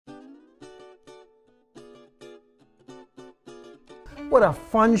What a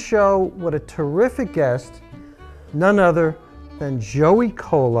fun show, what a terrific guest. None other than Joey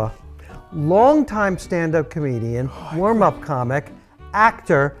Kola, longtime stand-up comedian, warm-up comic,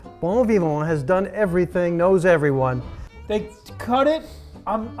 actor, bon vivant, has done everything, knows everyone. They cut it.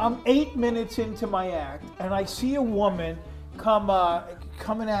 I'm 8 minutes into my act, and I see a woman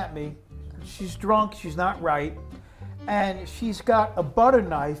coming at me. She's drunk, she's not right, and she's got a butter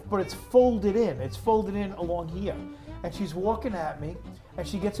knife, but it's folded in. It's folded in along here. And she's walking at me, and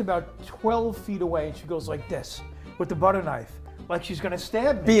she gets about 12 feet away, and she goes like this with the butter knife, like she's gonna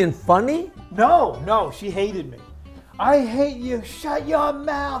stab me. Being funny? No, she hated me. I hate you, shut your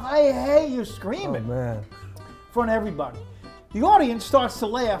mouth, I hate you, screaming. Oh, man. In front of everybody. The audience starts to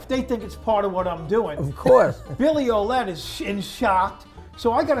laugh. They think it's part of what I'm doing. Of course. Billy Olette is in shocked.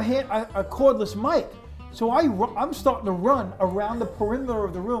 So I got a cordless mic. So I'm starting to run around the perimeter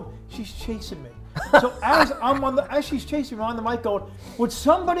of the room. She's chasing me. So as she's chasing me on the mic going, would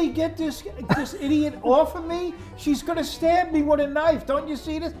somebody get this idiot off of me? She's gonna stab me with a knife. Don't you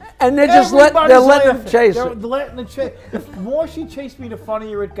see this? And they're letting them chase her. They're letting them chase. The more she chased me, the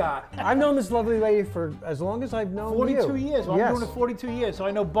funnier it got. I've known this lovely lady for as long as I've known 42 you. years. Well, Yes. I'm doing it 42 years, so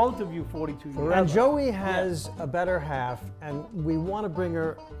I know both of you 42 years. And Joey has a better half, and we want to bring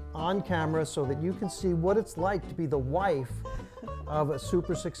her on camera so that you can see what it's like to be the wife of a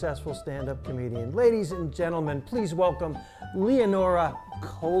super successful stand-up comedian. Ladies and gentlemen, please welcome Leonora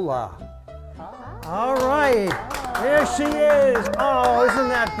Kola. Hi. All right, there she is. Oh, isn't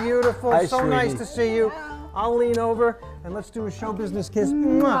that beautiful? Hi, so sweetie. nice to see you. I'll lean over and let's do a show business kiss.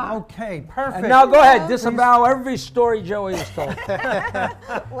 Mwah. Okay, perfect. And now go ahead, disavow every story Joey has told.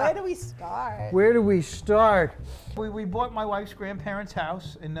 Where do we start? Where do we start? We bought my wife's grandparents'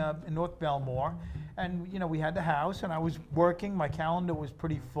 house in North Belmore, and we had the house, and I was working. My calendar was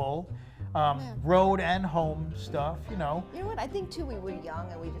pretty full, road and home stuff. You know what? I think too we were young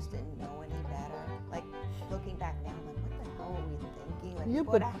and we just didn't know any better. Like looking back now, I'm like, what the hell were we thinking? Like we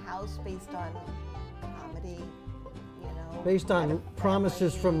bought a house based on comedy. Based on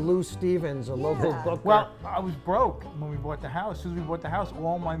promises from Lou Stevens, a local booker. Well, I was broke when we bought the house. As soon as we bought the house,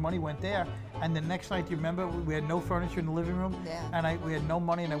 all my money went there. And the next night, do you remember, we had no furniture in the living room? Yeah. And we had no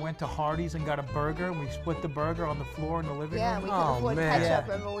money, and I went to Hardee's and got a burger, and we split the burger on the floor in the living Yeah, room. we could afford ketchup.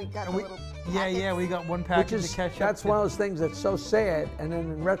 Remember we got the little packets? We got one package of ketchup. That's one of those things that's so sad, and then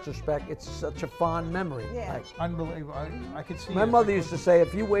in retrospect, it's such a fond memory. Yeah. Like, Unbelievable. I could see my it. mother used to say,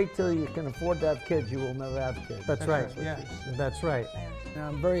 if you wait till you can afford to have kids, you will never have kids. That's right. Yeah. That's right. And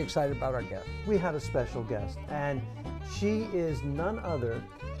I'm very excited about our guest. We had a special guest, and she is none other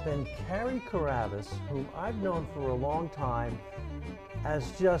than Carie Karavas, whom I've known for a long time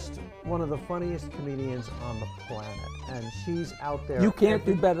as just one of the funniest comedians on the planet. And she's out there. You can't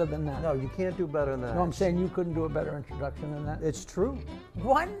do better than that. No, you can't do better than that. No, I'm saying you couldn't do a better introduction than that. It's true.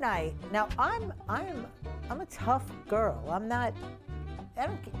 One night, now I'm a tough girl. I'm not. I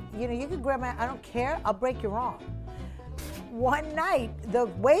don't. You can grab my. I don't care. I'll break your arm. One night, the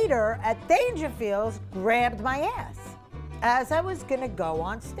waiter at Dangerfields grabbed my ass as I was gonna go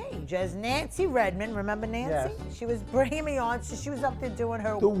on stage as Nancy Redmond. Remember Nancy? Yes. She was bringing me on, so she was up there doing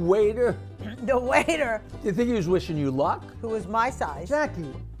her. The waiter? The waiter, Do you think he was wishing you luck? who was my size.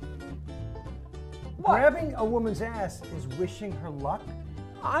 Jackie, grabbing a woman's ass is wishing her luck?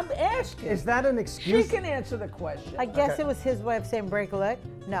 I'm asking. Is that an She excuse? can answer the question. I guess it was his way of saying break a leg.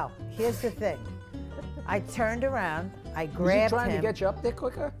 No, here's the thing. I turned around, I Was he grabbed trying him. to get you up there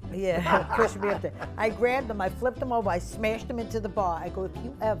quicker? Yeah, push me up there. I grabbed him, I flipped him over, I smashed him into the bar. I go, if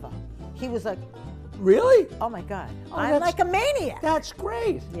you ever. He was like, Really? oh my God, Oh, I'm that's- like a maniac. That's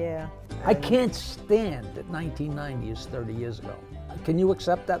great. Yeah. I can't stand that 1990 is 30 years ago. Can you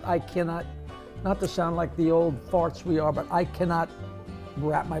accept that? I cannot, not to sound like the old farts we are, but I cannot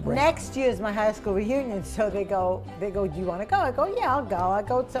wrap my brain. Next year's my high school reunion, so they go, do you want to go? I go, yeah, I'll go. I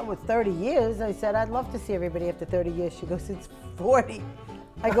go to with 30 years. I said, I'd love to see everybody after 30 years. She goes, it's 40.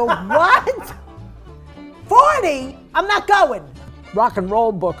 I go, what? 40? I'm not going. Rock and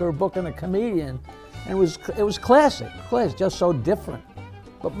roll booker booking a comedian, and it was classic, just so different.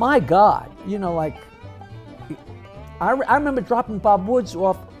 But my God, I remember dropping Bob Woods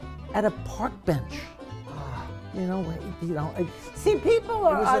off at a park bench. See, people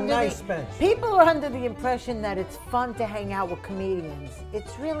are It was a under nice the, bench. people are under the impression that it's fun to hang out with comedians.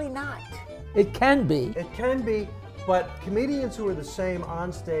 It's really not. It can be. It can be, but comedians who are the same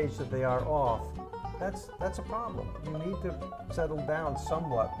on stage that they are off, that's a problem. You need to settle down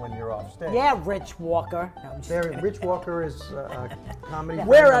somewhat when you're off stage. Yeah, Rich Walker. No, I'm just kidding. Rich Walker is a comedy.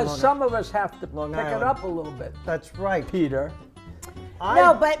 Whereas friend on some of us have to Long pick it Island. up a little bit. That's right. Peter.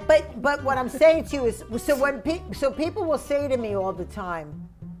 No, but what I'm saying to you is, so people will say to me all the time,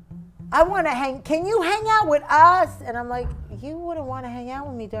 I want to can you hang out with us? And I'm like, you wouldn't want to hang out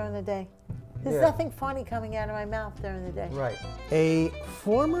with me during the day. There's nothing funny coming out of my mouth during the day. Right. A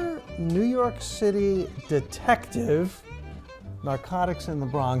former New York City detective, narcotics in the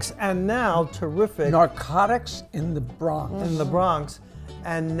Bronx, and now terrific. Narcotics in the Bronx. In the Bronx,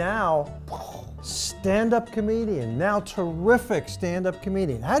 and now stand-up comedian, now terrific stand-up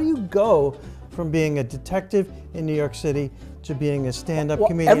comedian. How do you go from being a detective in New York City to being a stand-up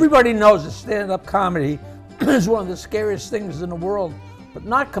comedian? Everybody knows that stand-up comedy is one of the scariest things in the world, but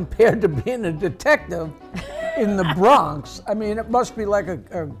not compared to being a detective in the Bronx. I mean, it must be like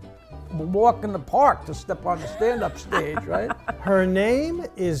a walk in the park to step on the stand-up stage, right? Her name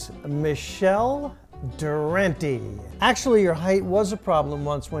is Michele Durante. Actually, your height was a problem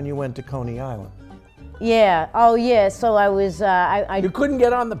once when you went to Coney Island. Yeah. Oh, yeah. So I was. You couldn't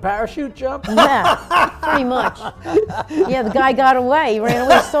get on the parachute jump? Yeah, pretty much. Yeah, the guy got away. He ran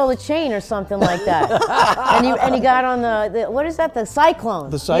away, stole a chain or something like that. And he got on the what is that? The Cyclone.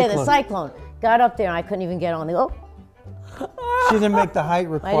 The Cyclone. Yeah, the Cyclone. Got up there and I couldn't even get on. She didn't make the height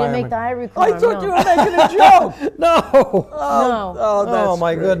requirement. I didn't make the height requirement. I thought you were making a joke. No. No. Oh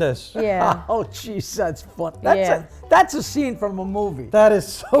my goodness. Yeah. Oh, jeez, that's funny. Yeah. That's a scene from a movie. That is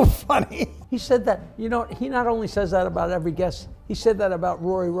so funny. He said that, you know, he not only says that about every guest, he said that about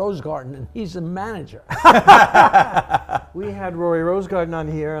Rory Rosegarten, and he's the manager. We had Rory Rosegarten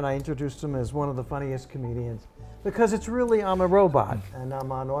on here, and I introduced him as one of the funniest comedians because it's really, I'm a robot, and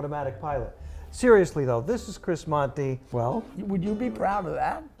I'm on automatic pilot. Seriously, though, this is Chris Monty. Well, would you be proud of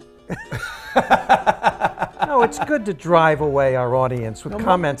that? No, it's good to drive away our audience with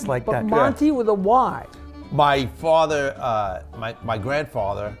comments like that. But Monty with a Y. My father, my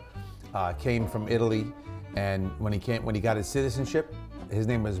grandfather came from Italy, and when he got his citizenship, his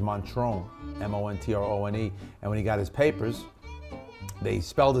name was Montrone, Montrone, and when he got his papers, they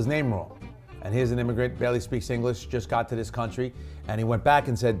spelled his name wrong. And here's an immigrant, barely speaks English, just got to this country, and he went back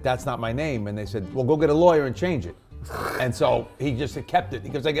and said, that's not my name. And they said, well, go get a lawyer and change it. And so he just kept it. He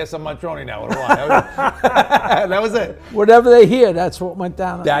goes, I guess I'm Montrone now. What do I? That was it. Whatever they hear, that's what went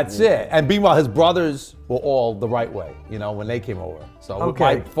down. That's it. And meanwhile, his brothers were all the right way, you know, when they came over. So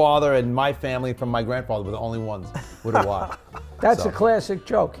my father and my family from my grandfather were the only ones with a Y. That's a classic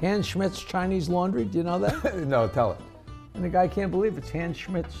joke. Hans Schmidt's Chinese Laundry. Do you know that? No, tell it. And the guy can't believe it's Hans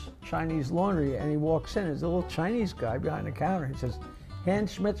Schmidt's Chinese Laundry. And he walks in, there's a little Chinese guy behind the counter. He says,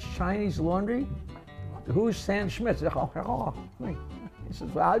 Hans Schmidt's Chinese Laundry? Who's Hans Schmidt? He says, well,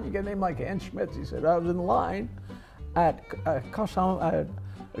 how'd you get a name like Hans Schmidt? He said, I was in line at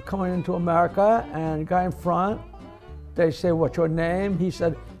coming into America, and the guy in front, they say, what's your name? He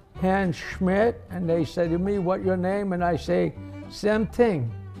said, Hans Schmidt. And they say to me, what your name? And I say, same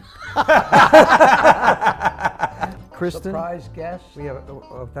thing. Kristen? Surprise guest? We have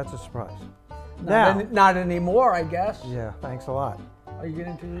that's a surprise. Not anymore, I guess. Yeah, thanks a lot. Are you going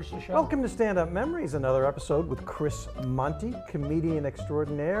to introduce the show? Welcome to Stand Up Memories, another episode with Chris Monty, comedian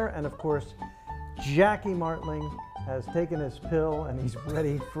extraordinaire, and of course, Jackie Martling has taken his pill and he's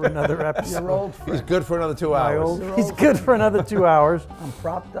ready for another episode. Your old friend. He's good for another 2 hours. He's good for another 2 hours. I'm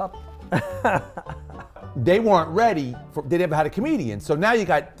propped up. They weren't ready they never had a comedian. So now you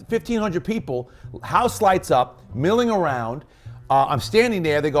got 1,500 people, house lights up, milling around. I'm standing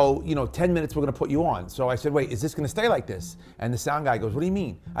there, they go, 10 minutes, we're gonna put you on. So I said, wait, is this gonna stay like this? And the sound guy goes, what do you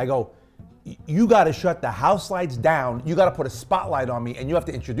mean? I go, you gotta shut the house lights down, you gotta put a spotlight on me, and you have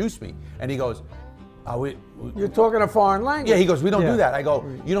to introduce me. And he goes, you're talking a foreign language. Yeah, he goes, we don't do that. I go,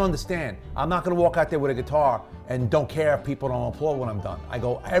 you don't understand. I'm not gonna walk out there with a guitar and don't care if people don't applaud when I'm done. I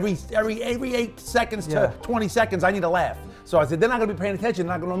go, every 8 seconds to 20 seconds, I need a laugh. So I said, they're not gonna be paying attention,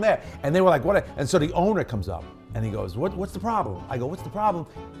 they're not going there. And they were like, what? And so the owner comes up and he goes, what's the problem? I go, what's the problem?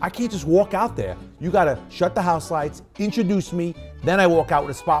 I can't just walk out there. You gotta shut the house lights, introduce me, then I walk out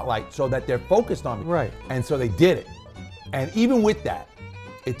with a spotlight so that they're focused on me. Right. And so they did it. And even with that,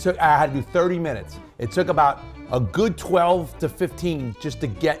 I had to do 30 minutes. It took about a good 12 to 15 just to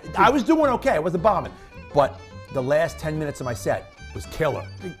get, I was doing okay, I wasn't bombing. But the last 10 minutes of my set was killer.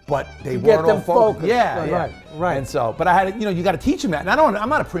 But they weren't all focused. Yeah. Right. And so, but I had to, you got to teach them that. And I'm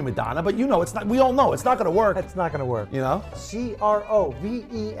not a prima donna, but it's not, we all know it's not going to work. It's not going to work. Crovella,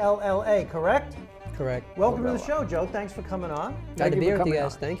 correct? Correct. Welcome to the show, Joe. Thanks for coming on. Glad to be here with you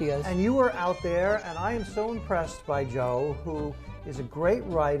guys. Thank you, guys. And you were out there, and I am so impressed by Joe, who is a great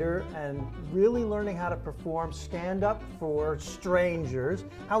writer and really learning how to perform stand-up for strangers.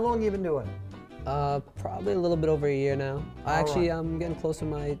 How long have you been doing it? Probably a little bit over a year now. I'm getting close to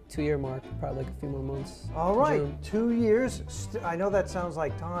my 2-year mark, probably like a few more months. All right, June. 2 years. I know that sounds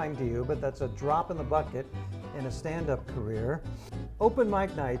like time to you, but that's a drop in the bucket in a stand-up career. Open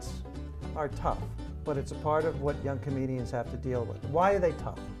mic nights are tough, but it's a part of what young comedians have to deal with. Why are they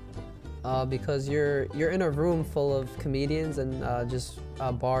tough? Because you're in a room full of comedians and just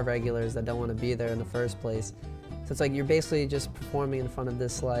bar regulars that don't want to be there in the first place. So it's like you're basically just performing in front of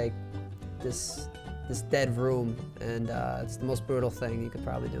this dead room, and it's the most brutal thing you could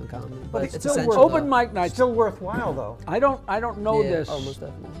probably do in comedy. But it's still essential. Open mic nights. Still worthwhile, though. I don't know this. Oh, most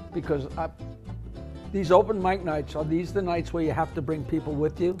definitely. Because these open mic nights, are these the nights where you have to bring people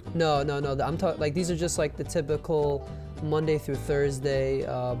with you? No. I'm talking like these are just like the typical Monday through Thursday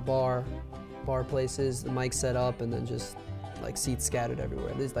bar places, the mic set up, and then just like seats scattered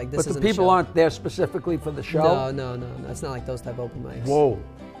everywhere. This But isn't the a people show. aren't there specifically for the show? No. It's not like those type of open mics. Whoa.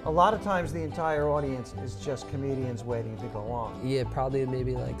 A lot of times the entire audience is just comedians waiting to go on. Yeah, probably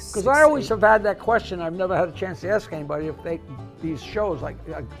maybe like 6. Because I always 8. have had that question. I've never had a chance to ask anybody if these shows, like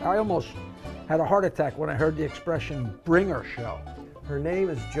I almost had a heart attack when I heard the expression bringer show. Her name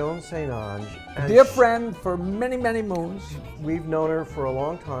is Joan ST. Dear friend for many, many moons. We've known her for a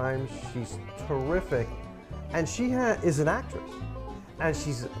long time. She's terrific. And she is an actress. And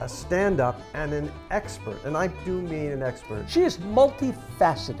she's a stand-up and an expert. And I do mean an expert. She is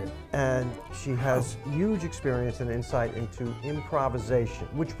multifaceted. And she has huge experience and insight into improvisation,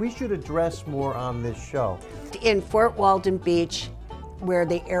 which we should address more on this show. In Fort Walton Beach, where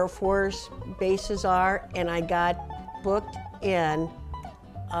the Air Force bases are, and I got booked in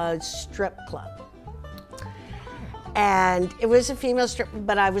a strip club. And it was a female strip,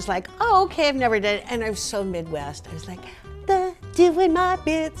 but I was like, oh, okay, I've never done it. And I was so Midwest. I was like, doing my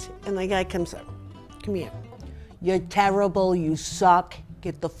bits. And the guy comes up, come here. You're terrible, you suck,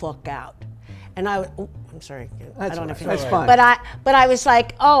 get the fuck out. And I'm sorry, I don't know if That's fine. But I was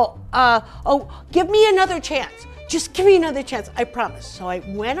like, give me another chance. Just give me another chance, I promise. So I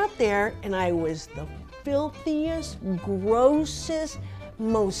went up there and I was the filthiest, grossest,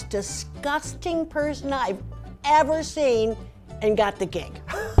 most disgusting person I've ever seen and got the gig.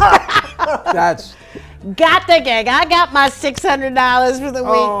 Got the gig. I got my $600 for the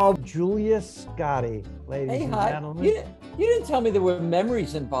week. Oh, Julia Scotti, ladies and gentlemen. You didn't tell me there were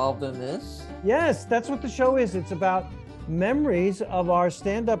memories involved in this. Yes, that's what the show is. It's about memories of our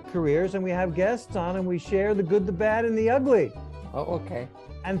stand-up careers, and we have guests on, and we share the good, the bad, and the ugly. Oh, okay.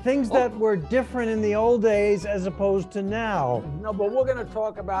 And things that were different in the old days as opposed to now. No, but we're going to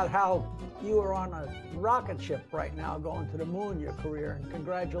talk about how you are on a rocket ship right now going to the moon, your career, and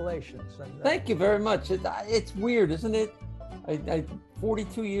congratulations. And, Thank you very much. It's weird, isn't it? I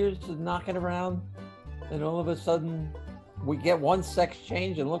 42 years of knocking around, and all of a sudden we get one sex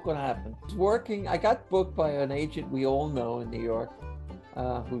change, and look what happened. It's working. I got booked by an agent we all know in New York,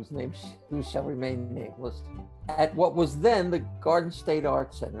 who shall remain nameless, at what was then the Garden State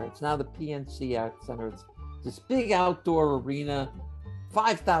Art Center. It's now the PNC Art Center. It's this big outdoor arena,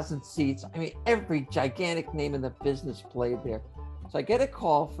 5,000 seats. I mean, every gigantic name in the business played there. So I get a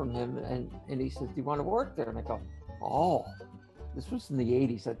call from him, and he says, do you want to work there? And I go, oh, this was in the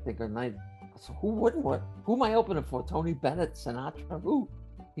 80s, I think, or 90s. So who wouldn't want? Who am I opening for? Tony Bennett, Sinatra? Who?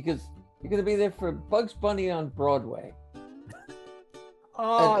 Because you're going to be there for Bugs Bunny on Broadway.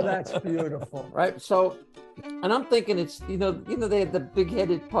 oh, that's beautiful. Right? So, and I'm thinking it's, they had the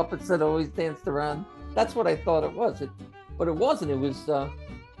big-headed puppets that always danced around. That's what I thought it was. But it wasn't. It was the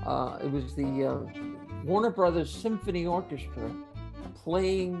Warner Brothers Symphony Orchestra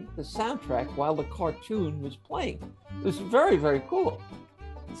playing the soundtrack while the cartoon was playing. It was very, very cool.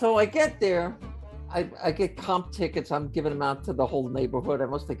 So I get there, I get comp tickets. I'm giving them out to the whole neighborhood. I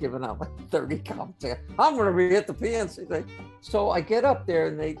must have given out like 30 comp tickets. I'm going to be at the PNC. So I get up there,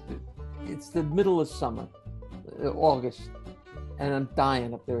 and it's the middle of summer, August, and I'm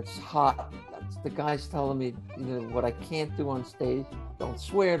dying up there. It's hot. The guy's telling me, what I can't do on stage. Don't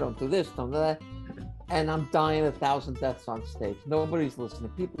swear, don't do this, don't do that. And I'm dying 1,000 deaths on stage. Nobody's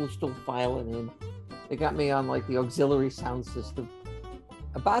listening. People are still filing in. They got me on like the auxiliary sound system.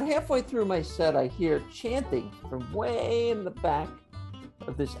 About halfway through my set, I hear chanting from way in the back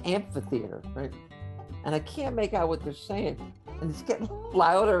of this amphitheater, right? And I can't make out what they're saying. And it's getting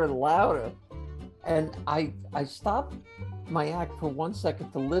louder and louder. And I stop my act for 1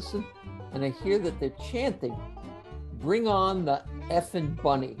 second to listen, and I hear that they're chanting, "Bring on the effing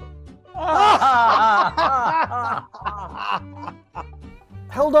bunny."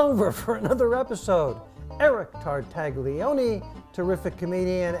 Held over for another episode. Eric Tartaglione, terrific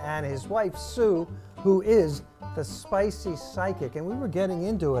comedian, and his wife Sue, who is the spicy psychic, and we were getting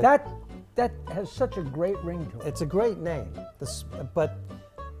into it. That that has such a great ring to it. It's a great name. But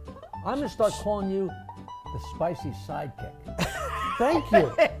I'm gonna start calling you the spicy sidekick. thank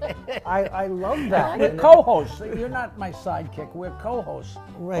you. I love that. We're co-hosts. You're not my sidekick. We're co-hosts.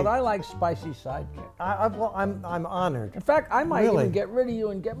 Right. But I like spicy sidekick. Well, I'm honored. In fact, I might Really? even get rid of you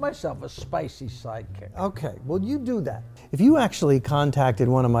and get myself a spicy sidekick. Okay, well, you do that. If you actually contacted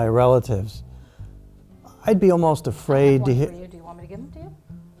one of my relatives, I'd be almost afraid to I have one hear. for you. Do you want me to give them to you?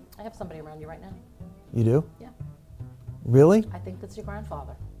 I have somebody around you right now. You do? Yeah. Really? I think that's your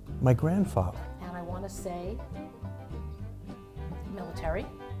grandfather. My grandfather. And I want to say military.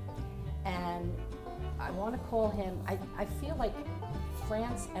 And I want to call him, I feel like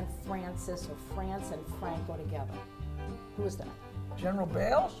France and Francis or France and Frank go together. Who is that? General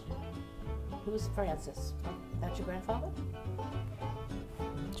Bales? Who's Francis? That's your grandfather?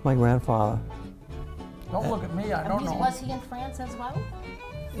 It's my grandfather. Don't look at me. I And don't know. was he in France as well?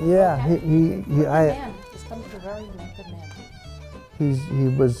 Yeah, Okay. he Good man. He's coming to a very good man. he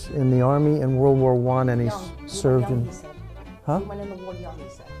was in the army in World War I, and he Young. He went served young, in. he said. Huh? He went in the war young, he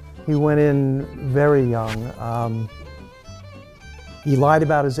said. He went in very young. He lied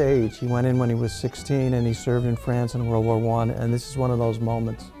about his age. He went in when he was 16, and he served in France in World War I. And this is one of those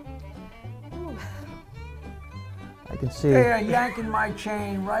moments. I can see. They are yanking my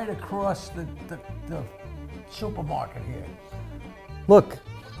chain right across the supermarket here. Look,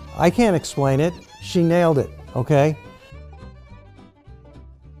 I can't explain it. She nailed it. Okay.